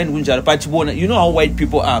aba blind kunjalo, but bona you know how white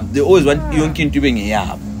people are, they always want yonke into ibe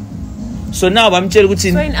ngeyabo. So now bamtshela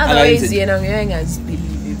ukuthi so in other ways yena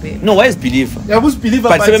ngiyengazibelieve. No, why is believer?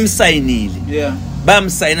 But sebemsayinile. Yeah.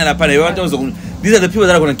 Bamsayina lapha abantu these are the people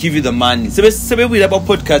that are going to give you the money. Sebebuyile about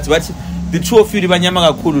podcast, but the two of you banyama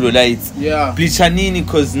kakhulu lo lights. Yeah. Blichanini,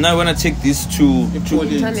 because now we want to take this to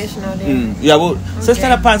international. Yeah, well, so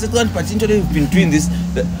start up and but they've been doing this.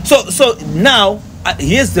 So now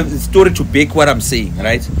here's the story to back what I'm saying,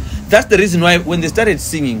 right? That's the reason why when they started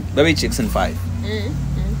singing Baby Jackson 5.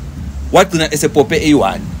 wagcina esepope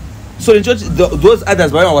A1. So those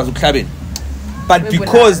others bayakwazi ukuhlabela. But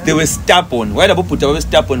because they were stubborn, why labo bhuti babe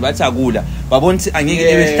stubborn bathi akula babona ukuthi angeke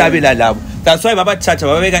ebehlabela labo. That's why babathatha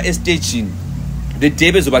babeka e-staging. The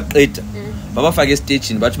day bezobaqeda babafaka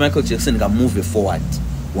e-staging bathi Michael Jackson ka move forward.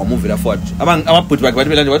 Wa move la forward. Amabhuti bakhe bathi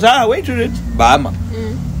belanje bathi wait a minute bama.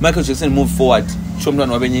 Michael Jackson move forward. Sho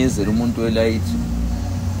umntwana wabenyezela umuntu we-light.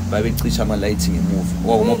 Babecisha ama-lights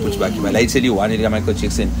ngemuva. Amabhuti bakhe balayithela i-1 lika Michael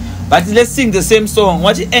Jackson. But let's sing the same song.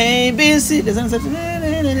 What ABC? The song said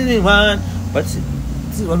one. But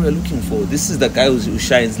this is what we're looking for. This is the guy who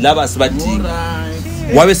shines. Laba Sbating.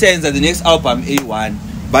 Wabe says that the next album A1.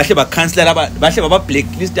 Bahle ba cancel bahle ba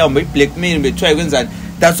blacklist down by blackmail be try kwenza.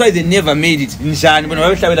 That's why they never made it. Njani bona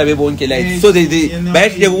babehlabela bebonke like so they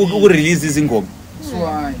bahle uku release izingoma.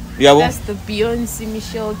 Why? That's the Beyonce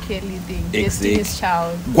Michelle Kelly thing. Destiny's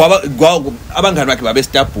Child. Abangani bakhe babe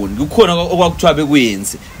stubborn. Kukhona okwakuthiwa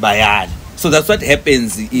bekuyenze bayala. So that's what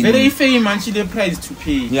happens in very fame and the price to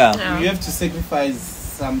pay. Yeah. You have to sacrifice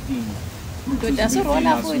something. That's what all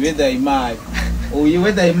about. Whether I mad or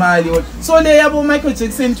whether I mad or so they have Michael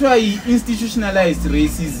Jackson try institutionalized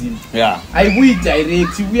racism. Yeah. I will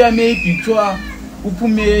direct we are made picture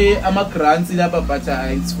upume ama grants lapha but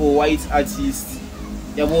it's for white artists.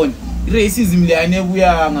 Yabona racism le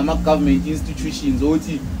anebuya ngama government institutions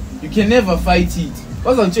othi you can never fight it.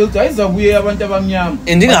 Bazangitshela ayizabuye abantu abamnyama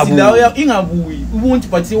ingabuyi ubuntu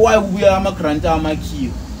but why ubuya ama grant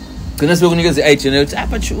amakhiyo gcina sebekunikeza i-itinerary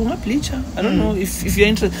but ungableacher I don't know if you're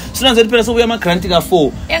interested sinanze phela sobuya ama grant ka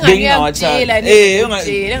 4 engiyakutshela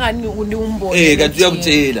engani umbona kanti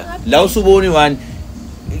uyakutshela la usubona i1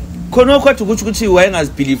 khona okwathi ukuthi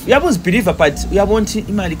wayengazibelieve yabo uzibelieve but uyabona ukuthi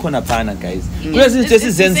imali khona phana guys kulezinto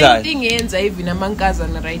esizenzayo thing yenza even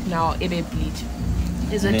amankazana right now ebebleacher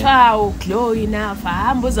izothawu glow enough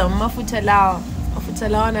hamba uzama amafutha lawo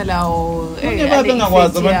lawo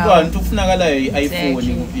ngakwazi abantwana ufunakalayo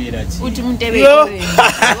i-iPhone kuphela thi uthi umuntu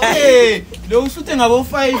lo usuthe ngabo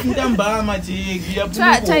 5 ntambama nje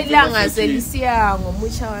kuyaphuma ilanga selisiya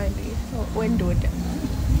ngomutsha wendoda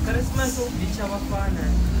Christmas ubleacher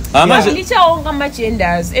abafana bleacher wonke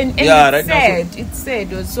ama-genders and it's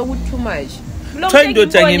sad so good too much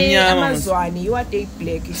amazwane you are day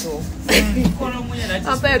black so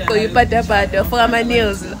apha ipatapata for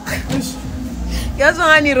ama-nails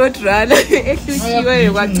yazongani road runner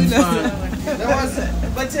ehlushiweyo kwagcina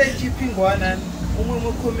bathe ikhipingwana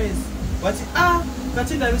umwe comments wathi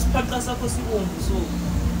kathi ndaba isiphaqa sakho sibomvu so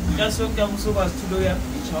ngaso yonke akusokwazi thulo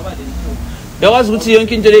uyableacher waba le nto yakwazi ukuthi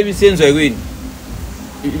yonke into le ibisiyenzwa kwini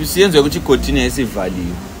ibisiyenzwa ukuthi iGodini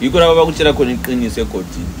yesivaliwe yikho laba bakutshela khona iqiniso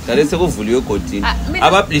eGodini kale sekuvuliwe eGodini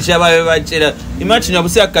abableacher babe batshela imagine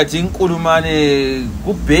yabusiyagada inkulumane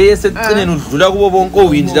kubheye sekucineni udlula kubo bonke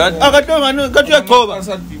owindi akahlongana kathi uyachoba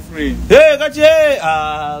kathi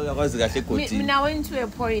uyakwazi kahle eGodini mina went to a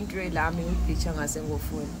point where lami ubleacher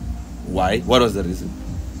ngasengofuni why what was the reason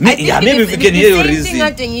maybe we can hear your reason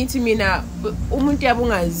ngade ngithi mina umuntu yabe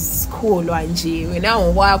ungazikholwa nje wena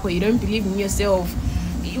ngokwakho you don't believe in yourself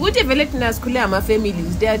ukuthi vele thina sikhule ama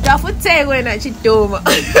families futhi wena chidoma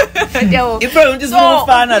yabo iphela ukuthi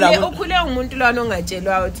simufana la ukhule umuntu lwana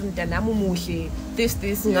ongatshelwa ukuthi umntanami umuhle this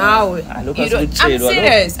ngawe I'm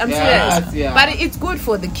serious but it's good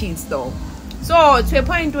for the kids though so to a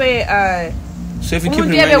point where so if you keep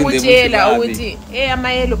reminding them ukuthi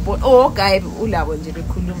ama-yellow bone guy ulabo nje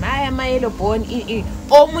bekhuluma ama-yellow bone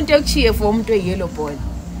umuntu ekuchiye for umuntu we-yellow bone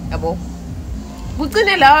yabo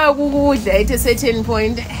kucine lawa kukudla at a certain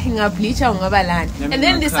point ngableacher ngaba lana and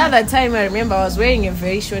then this other time I remember I was wearing a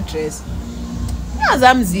very short dress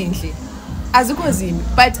ngazami zinhle azikho zimbi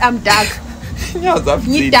but I'm dark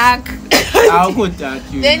dark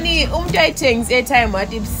then umuntu ayithengisa airtime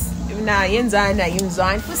wathi na yenzana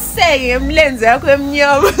yimzwana kuseke emlenze yakho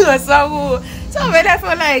emnyama ngasaku so when I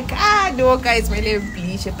feel like no guys mele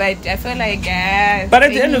bleach but I feel like but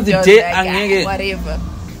at the end of the day angeke whatever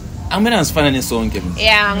amena asifana nesonke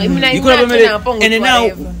mina ngiyapha and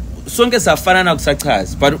now sonke safana na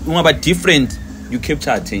kusachaza but ungaba different you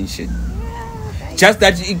capture attention just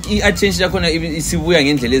that attention yakho isibuya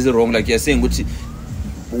ngendlela ezi wrong like you're saying ukuthi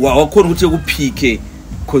wakhona ukuthi ukuphike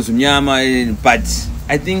because unyama but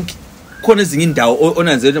I think khona ezinye indawo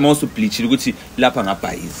onanze ukuthi mawusu bleachile ukuthi lapha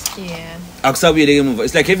ngabhayizi akusabuyeleke emuva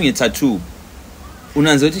it's like having a tattoo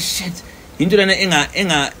unanze ukuthi shit into lana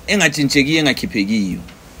engatshintsheki engakhiphekiyo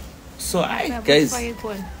so guys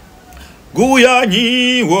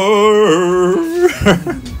kuyanyiwe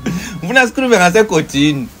ufuna sikhulume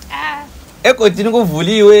ngaseGodini eGodini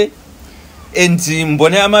kuvuliwe and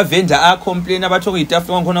mbone ama vendor a complain abatho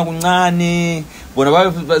kuyitafika khona kuncane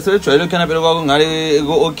bona basebejwayele khona phela kwakungale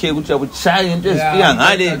okay ukuthi abuchaya into ezifika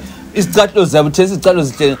ngale isicathulo zabo thesi isicathulo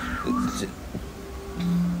zihle.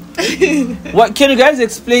 What can you guys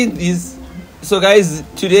explain this? So guys,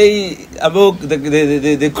 today about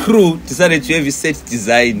the crew decided to have a set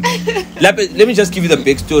design. Let me just give you the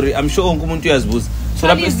backstory. I'm sure umuntu uyazibuza. So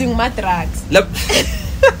I'm using my drugs.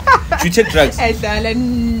 You take drugs? Have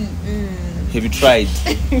you tried?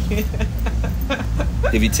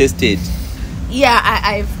 Have you tested? Yeah,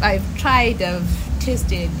 I've tried. I've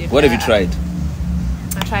tested. What have you tried?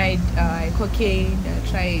 I tried cocaine. I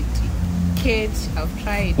tried kit. I've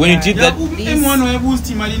tried. When you did that,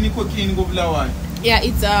 yeah,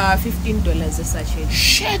 it's $15 a sachet.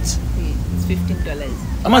 Shit. It's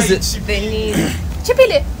 $15. How much is it?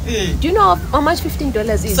 Chipile. Do you know how much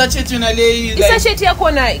 $15 is? Sachet sachet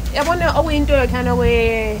yakona. Yabona into kind of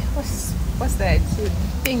way. What's that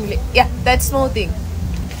thing? Yeah, that small thing.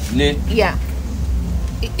 Yeah.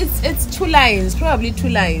 It's 2 lines, probably 2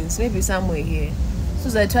 lines, maybe somewhere here. So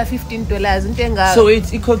that's $15. So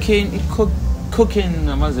it's cocaine.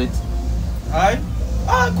 Cocaine, was it?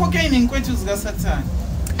 Cocaine in kwethu zika Satan.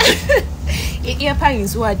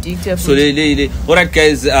 Earphones were addictive. So all right,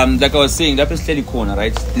 guys. Like I was saying, that is Lady Corner,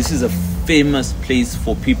 right? This is a famous place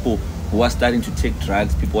for people who are starting to take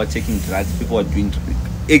drugs. People are taking drugs. People are doing.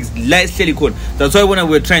 That's why when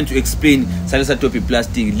we're trying to explain topic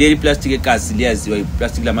plastic, lady plastic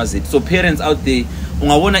plastic lamazet. So parents out there,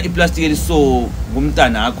 ungabona plastic is so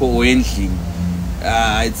gumntana akho oyendlini,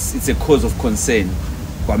 it's a cause of concern.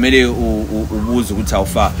 Kwamele ubuze ukuthi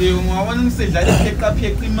awufa. Ungabona umsedlala ipheqa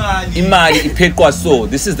imali iphekwa so.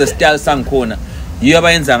 This is the style sankhona. Yiyo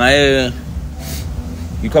abayenza ngayo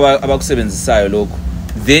yikho abakusebenzisayo lokho.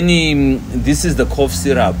 Then this is the cough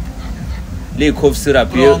syrup. Le cough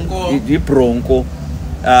syrup ibronco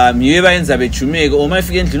yiyo bayenza bejumeke uma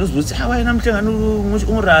ifika endlini uzibuthi hayi namhlanje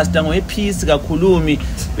ungurasta ngoyephisi kakhulumi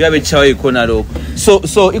uyabechawa ikhona lokho.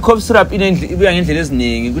 So i-cough syrup ibuya ngendlela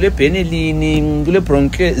eziningi, kule benelini, kule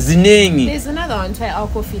bronche ziningi. There's another one called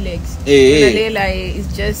alcophyllex. Lela is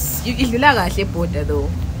just idlula kahle border though,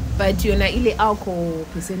 but yona ile alcohol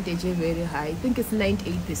percentage is very high. I think it's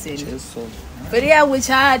 98%. But yeah, which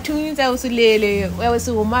are 2 minutes usulele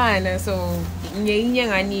wewesumana, so nyenye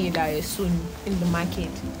nganila soon in the market.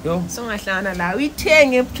 Yo. So ngahlana la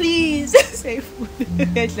uyithenge please.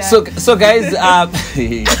 So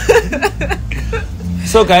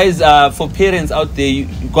guys, for parents out there,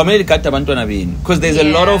 kwamele gada abantwana benu, because there's a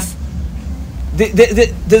lot of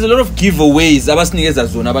there's a lot of giveaways abasinikeza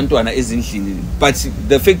zona abantwana ezindlini, but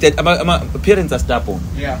the fact that parents are stubborn.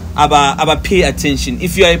 Yeah. Aba pay attention.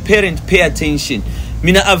 If you are a parent, pay attention.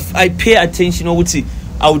 Mina I pay attention ukuthi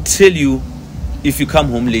I'll tell you if you come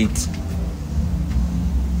home late.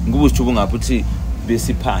 Ngubusho ngapha uthi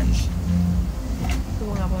besiphandle.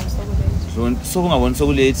 So ungabona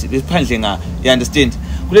sokulate besiphandle nga, you understand?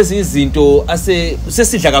 Kulezi izinto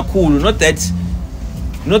sesidla kakhulu, not that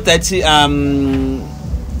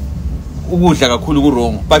ukudla kakhulu ku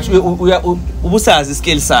wrong, but ubusazi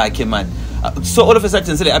scale sakhe man. So all of a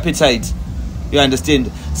sudden sele appetite, you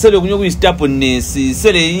understand? Sele kunye kuyi stubbornness,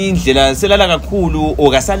 sele indlela selala kakhulu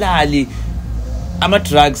okasalali. Ama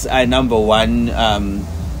drugs are number one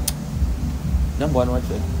what?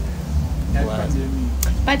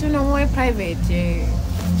 But you know more private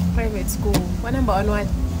school. What number one what?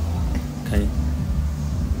 Okay.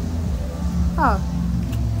 Oh.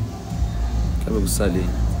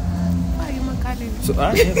 So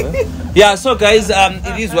yeah, so guys,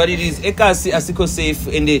 it is what it is. Ekasi asiko safe,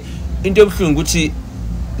 and into ebhlungu ukuthi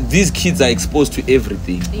these kids are exposed to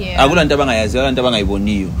everything. Akulanto abangayazi, akulanto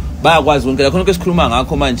abangayiboniyo. Bayakwazi wonke la khona kwesikhuluma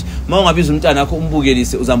ngakho manje. Mawungabiza umntana wakho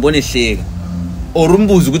umbukelise uzambona ehleka. Or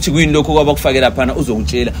umbuzo ukuthi kuyini lokho kwabakufakela phana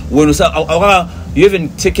uzokutshela. Wena you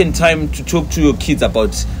haven't taken time to talk to your kids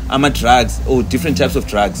about drugs or different types of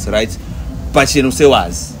drugs, right? But yena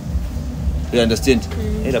usewazi. You understand?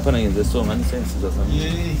 Hey, lapha ngenze song ani sense or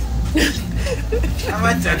something.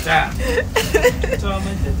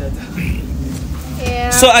 Yeah.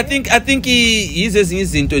 So I think he's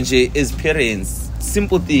izinto nje as parents,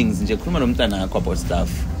 simple things nje khuluma nomntana wakho about stuff.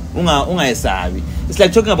 Ungayesabi. It's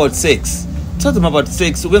like talking about sex. Talk to them about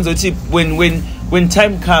sex. Ukwenza ukuthi when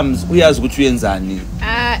time comes uyazi ukuthi uyenzani.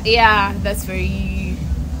 Yeah, that's very,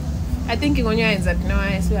 I think ngonyayenza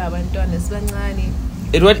kunawa sibantwana sibancane.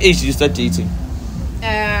 At what age did you start dating?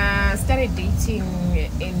 Started dating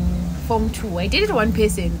in Form 2. I dated one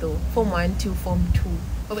person though. Form 1 to Form 2.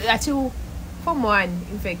 Form 1,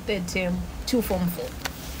 in fact, third term, 2 Form 4.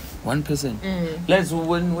 One person? Let's,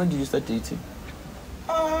 when did you start dating?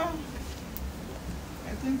 I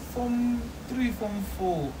think Form 3, Form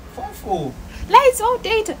 4. Form 4. Lights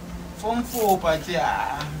outdated. Form 4, but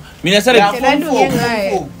yeah. Mina started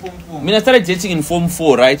dating in Form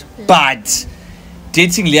 4, right? But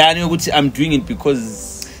dating Liani, I'm doing it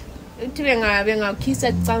because kiss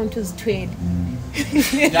at sound to 12.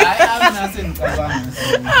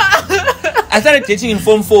 I started dating in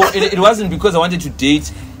Form 4. It wasn't because I wanted to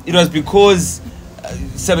date. It was because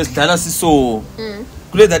so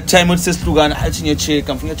that time when says Lugan, I check,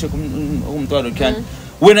 I'm from check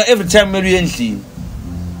when every time Mary I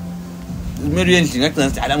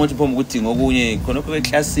don't want to put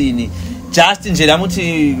class just in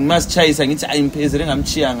Jelamuti must chase and it's I'm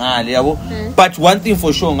peasing but one thing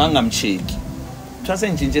for sure I'm check. Trust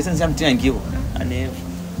in something and give.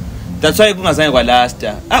 That's why I'm saying last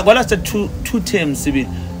year. Last 2 terms.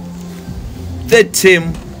 Third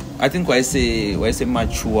term, I think why I say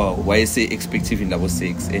mature, why I say expective in level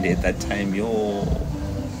 6, and at that time,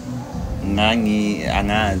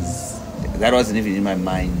 that wasn't even in my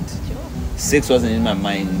mind. Sex wasn't in my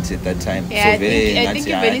mind at that time. Yeah, so I think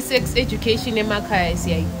very sex education in my case,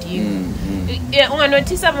 I do.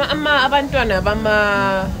 Notice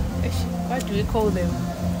what do we call them?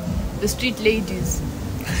 The street ladies.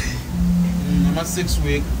 Sex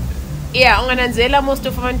work. Yeah, ungananzela most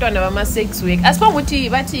of abantwana bama sex work. Asipho ukuthi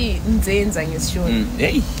bathi nzenza ngesishona.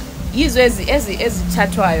 Hey. Yizo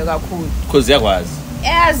ezithathwayo kakhulu. Because yakwazi.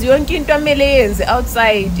 As yonke into amele yenze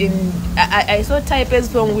outside in I saw type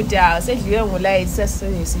ezibonga ukuthi sedliwe ngolight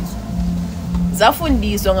sesinesizwe.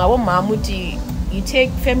 Zafundiswa ngabo mama ukuthi you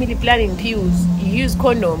take family planning pills, you use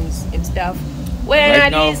condoms and stuff. When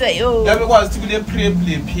right I say, yo, yeah, because to the prep.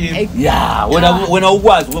 Yeah, when I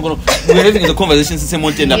was, we're having a conversation since I'm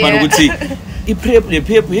wanting to say, I prep,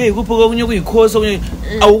 hey, go course. I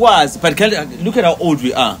was, but look at how old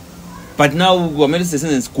we are. But now we're medicine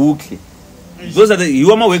in school. Those are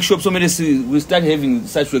the my workshops. So we start having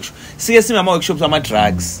such workshops. See, my workshops are my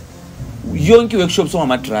drugs. Young workshops are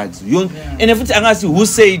my drugs. And if it's asked who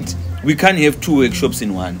said we can't have 2 workshops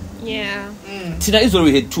in one. Yeah. Tina Israel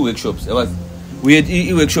we had 2 workshops. We had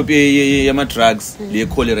a workshop, my drugs, they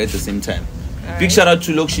cholera at the same time. Right. Big shout out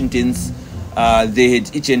to Lokshintins. They had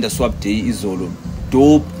each gender swap day Izolo.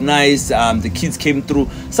 Dope, nice. The kids came through.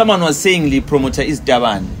 Someone was saying the promoter is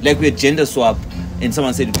Daban. Like we had gender swap, and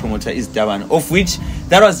someone said the promoter is Daban. Of which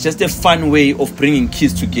that was just a fun way of bringing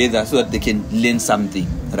kids together so that they can learn something,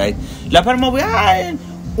 right? La Palma we are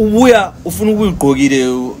ufuna ukugqokile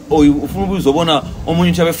ufuna ukuzobona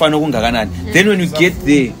omunye uchabe fana okungakanani. Then when you get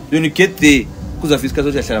there kuzafika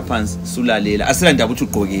sothi ahlala phansi sulalela asilandaba ukuthi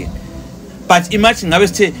ugqokile. But imagine ngabe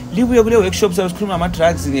sithe libuye kule workshops abasikhuluma ama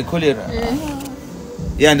drugs nge cholera.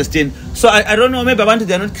 You understand? So I don't know, maybe abantu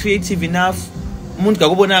they are not creative enough. Umuntu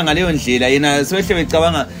akubona ngaleyo ndlela yena sebehle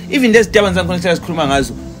becabanga even lezi dabani zankhona sikhuluma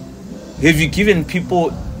ngazo. Have you given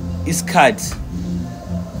people isikhathi?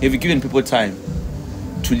 Have you given people time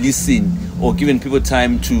to listen or given people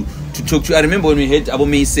time to talk to? I remember when we had Abo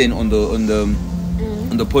Mason on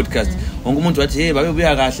the podcast. Umuntu wathi hey babe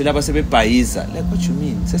buya kahle laba sebebhayiza. Like what you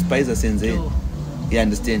mean? Sesibhayiza senze. You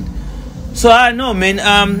understand? So I know man,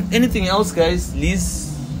 anything else guys? Liz?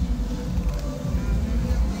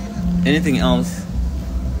 Anything else?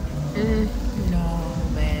 No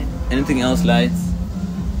man. Anything else lights?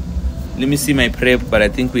 Let me see my prep, but I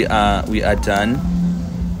think we are done.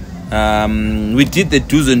 We did the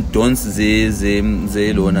do's and don'ts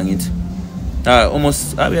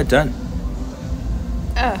almost we are done.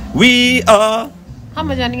 We are how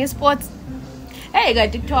much running sports? Hey,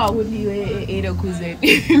 got to talk with you a cousin.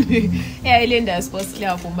 Yeah, I learned that sports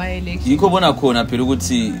club for my election. Yiko bona khona phela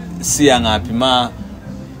ukuthi siya ngaphi ma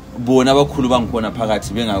bona abakhulu bangikhona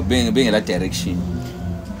phakathi bengela direction.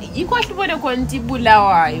 Yiko ahlubona khona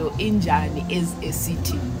ibulawayo injani as a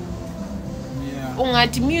city.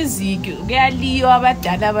 Ungathi music kuyaliwa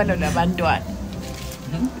abadala abalona abantwana.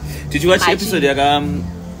 Did you watch the episode yaka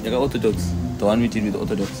Orthodox? The one we did with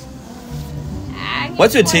Orthodox.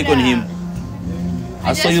 What's your take on him?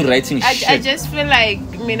 I saw you writing shit. I just feel like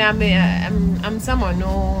I'm someone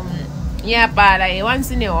no yeah, but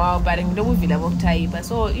once in a while but I don't feel about type.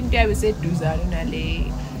 So in there we said do that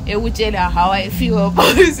I would tell her how I feel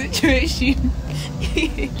about the situation.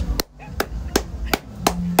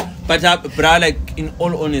 But like in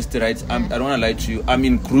all honesty, right? I don't want to lie to you. I'm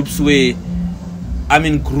in groups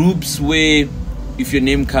where if your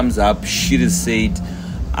name comes up, shit is said.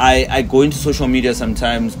 I go into social media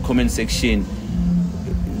sometimes, comment section.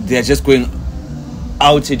 They're just going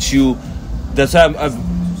out at you. That's why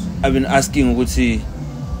I've been asking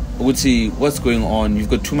Uguti, what's going on? You've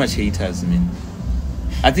got too much haters, man.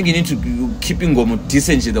 I think you need to keep ingoma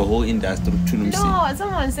decent in the whole industry. No,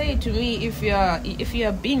 someone said to me, if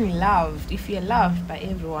you're being loved, if you're loved by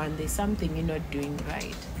everyone, there's something you're not doing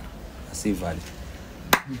right. See Vali.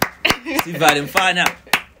 See Vali mfana.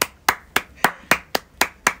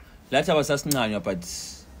 Later was asinganywa but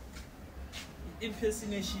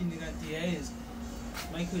impersonation is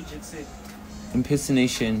Michael Jackson.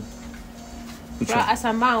 Impersonation.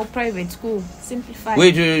 Asama private school. Simplify.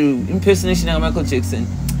 Wait, impersonation of Michael Jackson.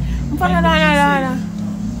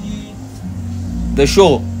 The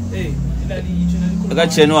show. Hey, I got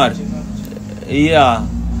January. Yeah,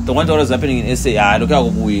 the one that was happening in SA. Ah, look how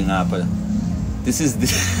we're up. This is the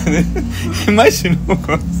imagine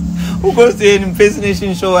who goes to an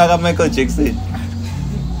impersonation show. I got Michael Jackson.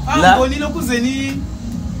 Ah, bonilo kuzeni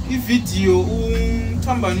video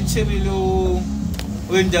thamba ni cherilo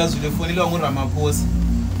wendazi le phone lo nguramaposa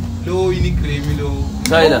lo ini Grammy lo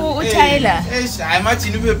Tyler. Tyler.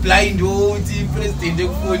 Imagine ube blind uthi president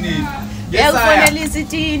ekufonini. Yes, I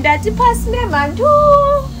felicity that pass me man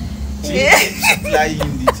too.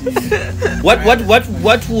 What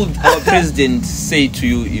would our president say to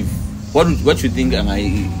you if what you think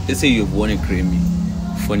let's say you've won a Grammy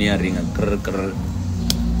for near ring a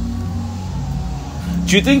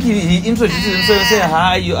do you think he introduces himself and say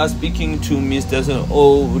hi you are speaking to Mr.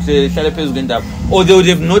 or they would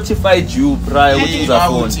have notified you prior to the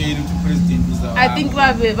phone? I think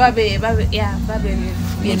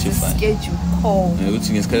babe schedule call.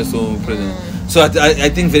 So I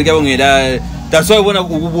think that's why when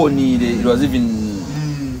it was even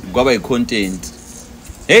by content.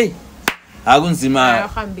 Hey,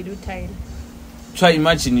 try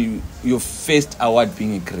imagine your first award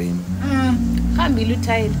being a Grammy. Can't be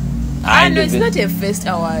Lutile. No, it's not a first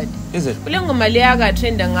award. Is it? Maliaga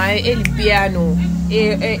trend el piano.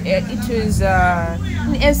 It was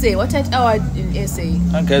an essay. What that award in essay?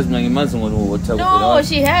 No,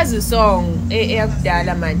 she has a song.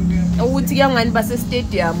 Dlamini. Young Basa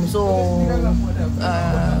Stadium. So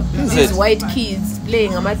these white kids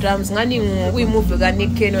playing on my drums. We moved to Ghana,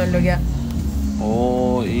 Kenya.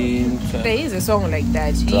 Oh, there is a song like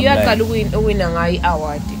that. You are going to win an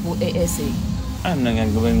award for essay.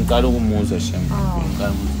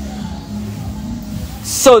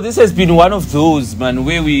 So this has been one of those, man,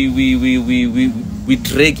 where we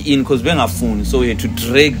drag in because we're not phone, so we had to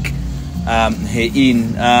drag her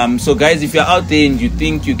in. So guys, if you're out there and you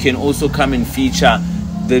think you can also come and feature,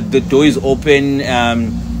 the door is open.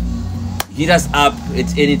 Hit us up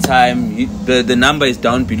at any time. The number is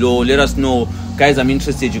down below. Let us know, guys. I'm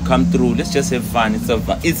interested. You come through. Let's just have fun. It's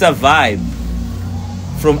a vibe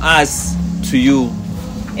from us to you.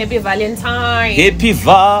 Happy Valentine. Happy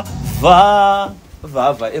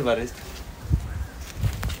Everest.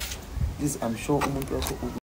 This I'm sure